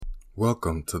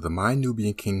Welcome to the My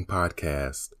Nubian King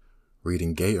podcast,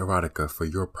 reading gay erotica for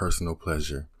your personal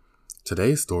pleasure.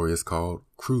 Today's story is called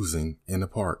Cruising in the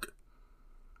Park.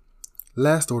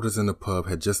 Last orders in the pub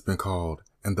had just been called,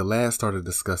 and the lads started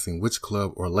discussing which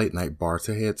club or late night bar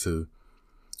to head to.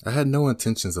 I had no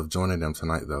intentions of joining them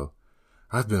tonight though.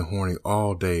 I've been horny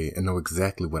all day and know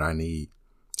exactly what I need.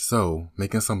 So,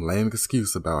 making some lame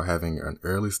excuse about having an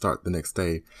early start the next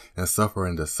day and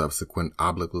suffering the subsequent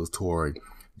obligatory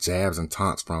jabs and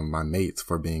taunts from my mates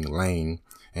for being lame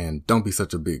and don't be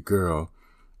such a big girl,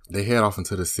 they head off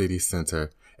into the city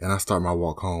center and I start my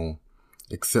walk home.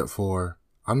 Except for,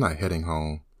 I'm not heading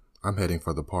home. I'm heading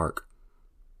for the park.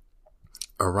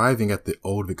 Arriving at the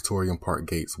old Victorian Park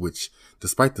gates, which,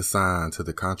 despite the sign to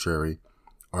the contrary,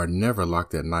 are never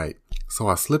locked at night, so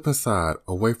I slip inside,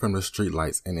 away from the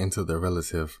streetlights and into the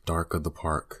relative dark of the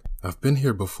park. I've been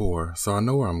here before, so I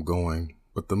know where I'm going,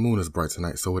 but the moon is bright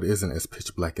tonight, so it isn't as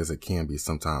pitch black as it can be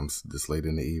sometimes this late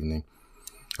in the evening.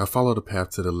 I follow the path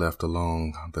to the left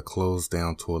along the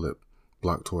closed-down toilet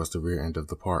block towards the rear end of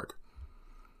the park.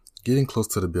 Getting close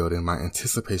to the building, my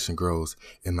anticipation grows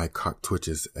and my cock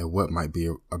twitches at what might be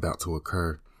about to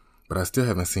occur, but I still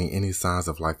haven't seen any signs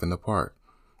of life in the park.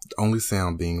 The only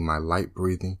sound being my light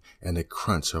breathing and a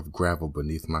crunch of gravel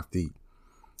beneath my feet.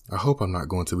 I hope I'm not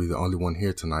going to be the only one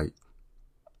here tonight.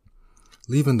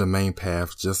 Leaving the main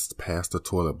path just past the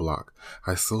toilet block,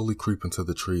 I slowly creep into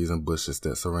the trees and bushes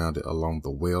that surround it along the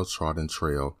well-trodden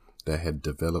trail that had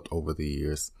developed over the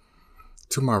years.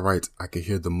 To my right, I could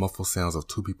hear the muffled sounds of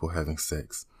two people having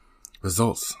sex.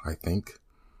 Results, I think.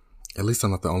 At least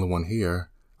I'm not the only one here.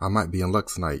 I might be in luck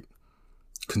tonight.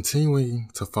 Continuing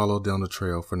to follow down the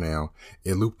trail for now,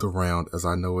 it looped around as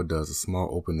I know it does a small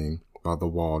opening by the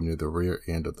wall near the rear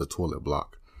end of the toilet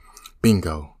block.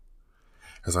 Bingo!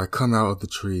 As I come out of the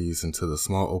trees into the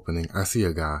small opening, I see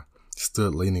a guy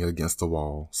stood leaning against the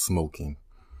wall, smoking.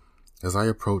 As I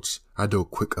approach, I do a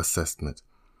quick assessment.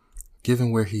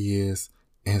 Given where he is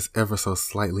and his ever so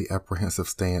slightly apprehensive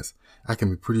stance, I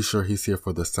can be pretty sure he's here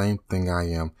for the same thing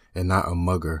I am and not a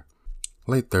mugger.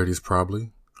 Late 30s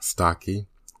probably, stocky,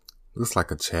 looks like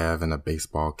a chav in a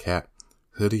baseball cap,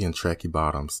 hoodie and tracky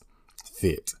bottoms.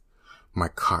 Fit. My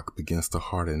cock begins to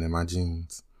harden in my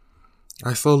jeans.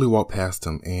 I slowly walk past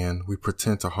him and we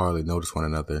pretend to hardly notice one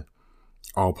another.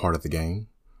 All part of the game.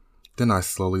 Then I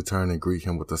slowly turn and greet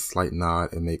him with a slight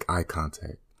nod and make eye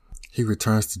contact. He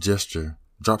returns the gesture,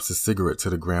 drops his cigarette to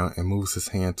the ground and moves his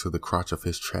hand to the crotch of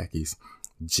his trackies,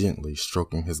 gently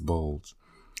stroking his bulge.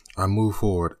 I move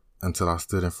forward until I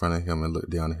stood in front of him and looked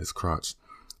down at his crotch.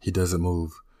 He doesn't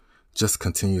move, just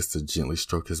continues to gently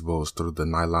stroke his bulge through the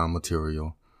nylon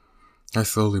material. I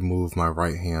slowly move my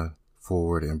right hand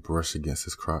forward and brush against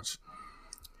his crotch.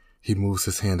 He moves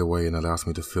his hand away and allows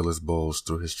me to feel his bulge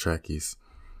through his trackies.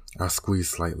 I squeeze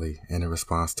slightly and in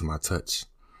response to my touch.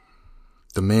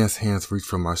 The man's hands reach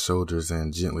from my shoulders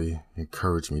and gently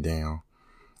encourage me down.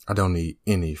 I don't need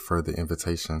any further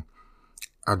invitation.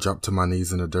 I drop to my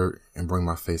knees in the dirt and bring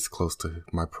my face close to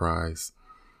my prize.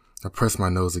 I press my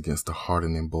nose against the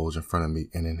hardening bulge in front of me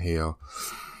and inhale.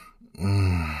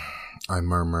 I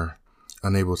murmur,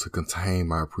 unable to contain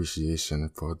my appreciation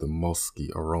for the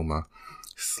musky aroma,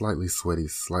 slightly sweaty,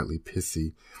 slightly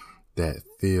pissy, that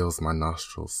fills my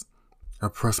nostrils. I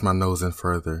press my nose in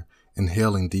further,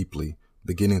 inhaling deeply,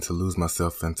 beginning to lose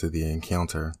myself into the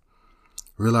encounter.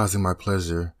 Realizing my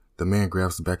pleasure, the man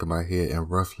grabs the back of my head and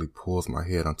roughly pulls my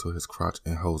head onto his crotch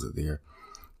and holds it there,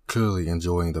 clearly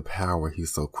enjoying the power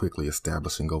he's so quickly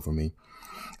establishing over me.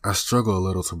 I struggle a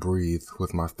little to breathe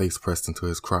with my face pressed into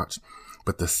his crotch,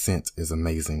 but the scent is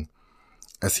amazing.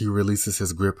 As he releases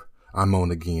his grip, I moan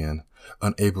again,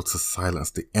 unable to silence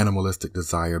the animalistic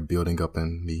desire building up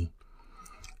in me.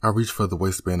 I reach for the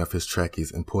waistband of his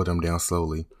trackies and pull them down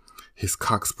slowly. His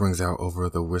cock springs out over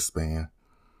the wristband.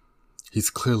 He's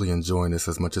clearly enjoying this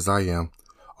as much as I am,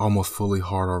 almost fully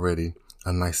hard already,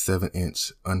 a nice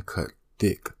 7-inch, uncut,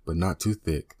 thick, but not too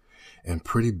thick, and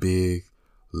pretty big,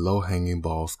 low-hanging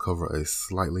balls cover a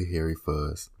slightly hairy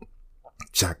fuzz.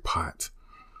 Jackpot.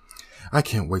 I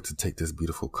can't wait to take this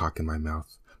beautiful cock in my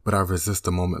mouth, but I resist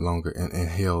a moment longer and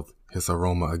inhale his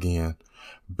aroma again,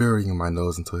 burying my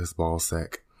nose into his ball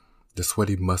sack. The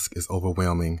sweaty musk is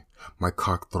overwhelming. My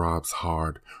cock throbs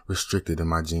hard, restricted in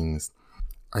my jeans.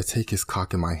 I take his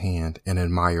cock in my hand and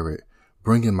admire it,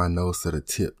 bringing my nose to the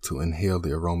tip to inhale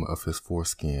the aroma of his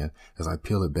foreskin as I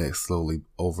peel it back slowly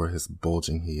over his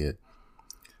bulging head.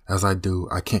 As I do,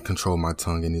 I can't control my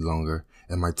tongue any longer,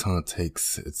 and my tongue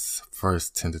takes its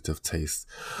first tentative taste.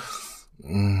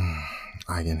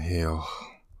 I inhale.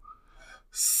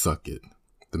 Suck it,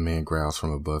 the man growls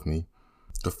from above me.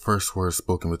 the first word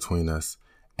spoken between us,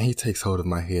 and he takes hold of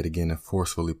my head again and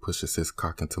forcefully pushes his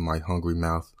cock into my hungry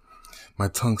mouth. My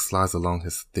tongue slides along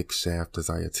his thick shaft as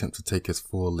I attempt to take his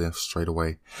full length straight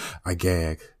away. I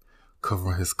gag,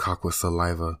 covering his cock with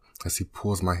saliva as he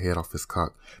pulls my head off his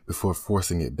cock before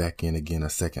forcing it back in again a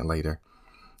second later.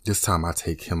 This time I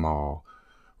take him all,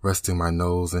 resting my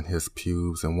nose in his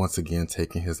pubes and once again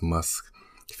taking his musk,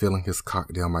 feeling his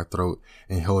cock down my throat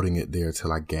and holding it there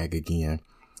till I gag again.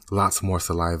 Lots more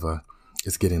saliva.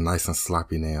 It's getting nice and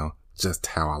sloppy now, just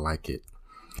how I like it.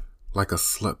 Like a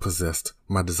slut possessed,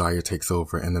 my desire takes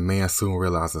over, and the man soon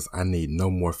realizes I need no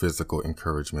more physical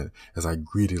encouragement as I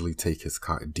greedily take his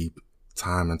cock deep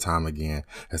time and time again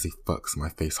as he fucks my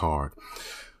face hard.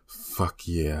 Fuck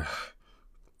yeah.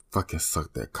 Fucking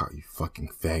suck that cock, you fucking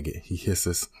faggot, he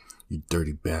hisses. You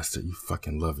dirty bastard, you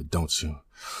fucking love it, don't you?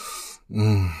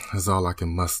 Is all I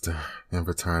can muster in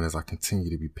return as I continue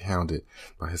to be pounded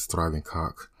by his thriving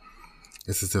cock.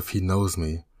 It's as if he knows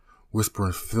me.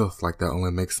 Whispering filth like that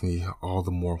only makes me all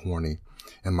the more horny,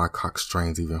 and my cock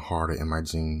strains even harder in my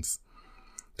jeans.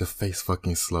 The face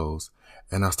fucking slows,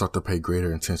 and I start to pay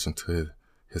greater attention to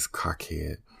his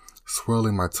cockhead,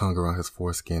 swirling my tongue around his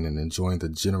foreskin and enjoying the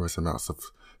generous amounts of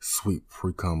sweet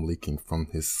pre-cum leaking from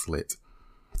his slit.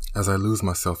 As I lose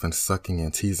myself in sucking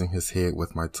and teasing his head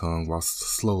with my tongue while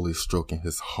slowly stroking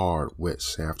his hard, wet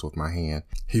shaft with my hand,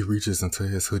 he reaches into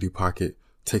his hoodie pocket,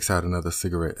 takes out another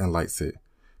cigarette, and lights it.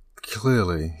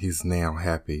 Clearly, he's now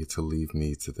happy to leave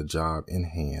me to the job in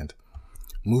hand.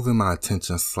 Moving my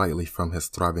attention slightly from his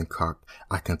throbbing cock,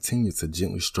 I continue to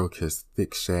gently stroke his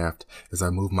thick shaft as I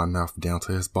move my mouth down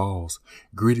to his balls,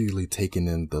 greedily taking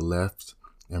in the left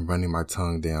and running my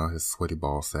tongue down his sweaty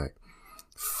ball sack.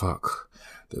 Fuck,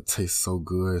 that tastes so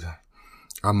good.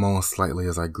 I moan slightly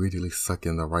as I greedily suck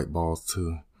in the right balls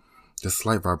too, the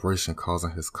slight vibration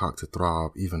causing his cock to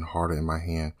throb even harder in my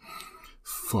hand.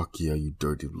 Fuck yeah, you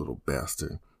dirty little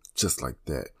bastard. Just like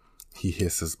that, he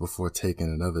hisses before taking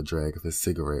another drag of his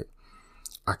cigarette.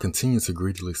 I continue to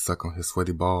greedily suck on his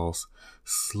sweaty balls,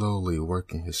 slowly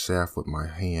working his shaft with my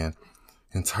hand,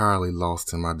 entirely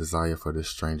lost in my desire for this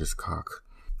stranger's cock.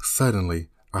 Suddenly,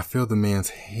 I feel the man's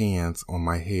hands on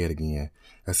my head again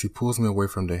as he pulls me away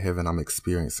from the heaven I'm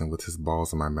experiencing with his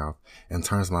balls in my mouth and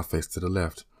turns my face to the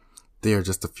left. There,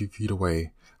 just a few feet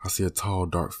away, I see a tall,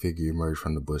 dark figure emerge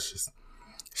from the bushes.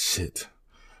 Shit.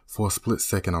 For a split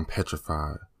second, I'm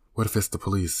petrified. What if it's the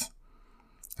police?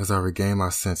 As I regain my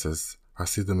senses, I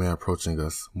see the man approaching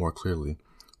us more clearly,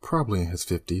 probably in his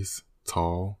 50s,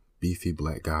 tall, beefy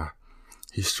black guy.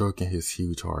 He's stroking his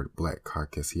huge, hard black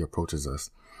cock as he approaches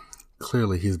us.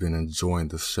 Clearly, he's been enjoying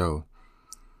the show.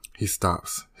 He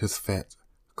stops, his fat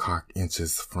cock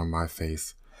inches from my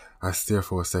face. I stare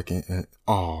for a second in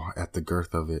awe at the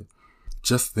girth of it.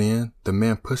 Just then, the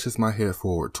man pushes my head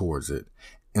forward towards it.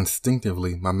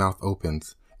 Instinctively, my mouth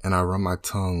opens, and I run my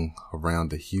tongue around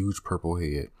the huge purple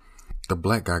head. The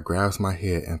black guy grabs my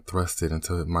head and thrusts it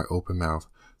into my open mouth,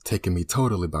 taking me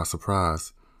totally by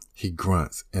surprise. He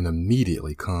grunts and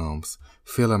immediately comes,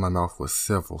 filling my mouth with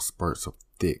several spurts of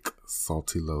thick,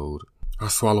 salty load. I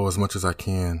swallow as much as I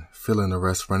can, feeling the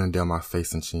rest running down my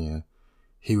face and chin.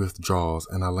 He withdraws,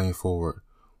 and I lean forward,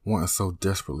 wanting so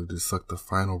desperately to suck the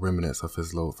final remnants of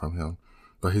his load from him.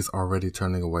 But he's already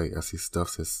turning away as he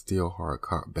stuffs his still hard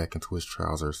cock back into his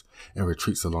trousers and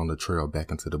retreats along the trail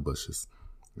back into the bushes.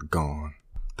 Gone.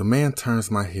 The man turns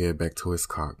my head back to his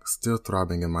cock, still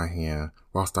throbbing in my hand,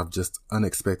 whilst I've just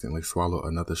unexpectedly swallowed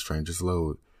another stranger's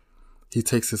load. He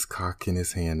takes his cock in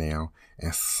his hand now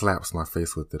and slaps my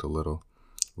face with it a little,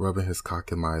 rubbing his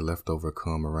cock and my leftover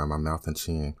cum around my mouth and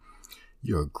chin.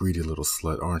 You're a greedy little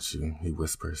slut, aren't you? He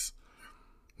whispers.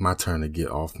 My turn to get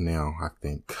off now, I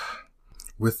think.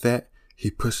 With that, he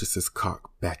pushes his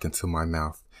cock back into my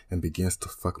mouth and begins to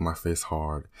fuck my face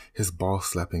hard, his balls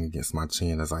slapping against my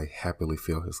chin as I happily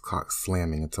feel his cock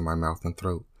slamming into my mouth and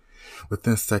throat.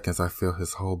 Within seconds, I feel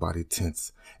his whole body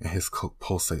tense and his cock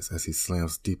pulsates as he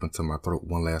slams deep into my throat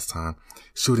one last time,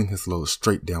 shooting his load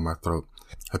straight down my throat.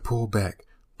 I pull back,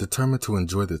 determined to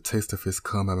enjoy the taste of his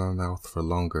cum in my mouth for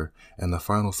longer, and the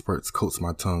final spurts coats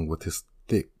my tongue with his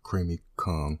thick, creamy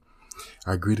cum.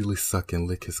 I greedily suck and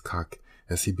lick his cock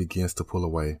as he begins to pull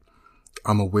away.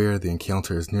 I'm aware the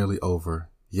encounter is nearly over,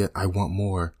 yet I want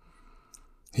more.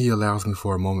 He allows me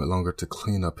for a moment longer to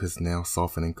clean up his now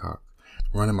softening cock,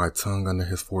 running my tongue under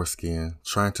his foreskin,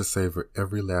 trying to savor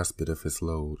every last bit of his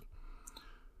load.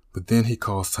 But then he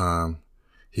calls time.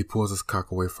 He pulls his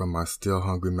cock away from my still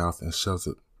hungry mouth and shoves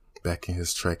it back in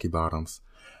his tracky bottoms.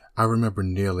 I remember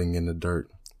kneeling in the dirt,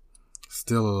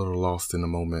 still a little lost in the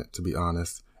moment, to be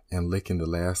honest, and licking the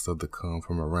last of the cum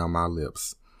from around my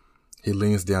lips. He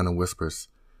leans down and whispers,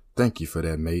 "Thank you for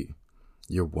that, mate.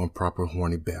 You're one proper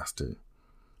horny bastard."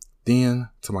 Then,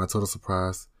 to my total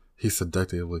surprise, he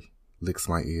seductively licks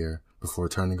my ear before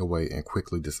turning away and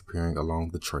quickly disappearing along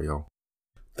the trail.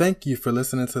 Thank you for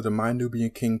listening to the My Nubian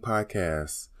King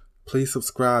podcast. Please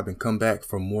subscribe and come back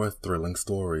for more thrilling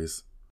stories.